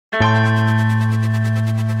The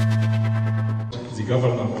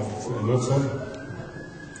governor of الأقصر,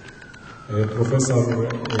 Professor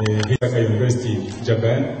Yفتتح University,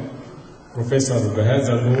 Japan, Professor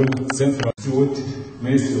بهذا النور, Central Institute,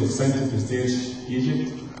 Ministry of Scientific Research,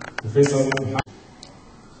 Egypt, Professor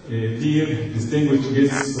dear distinguished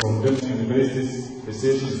guests from different universities,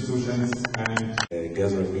 research institutions, and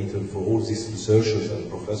gathering meeting for all these researchers and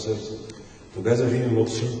professors to gather here in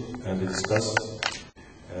Luxor and discuss.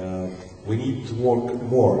 We need to work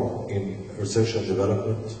more in research and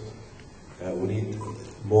development. We need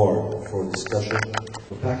more for discussion.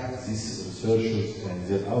 Protect these researchers and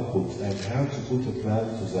their output and how to put a plan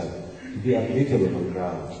to them to be applicable on the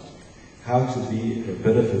ground, how to be a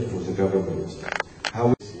benefit for the government,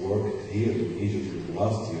 how it's worked here in Egypt in the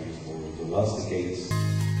last years or the last decades.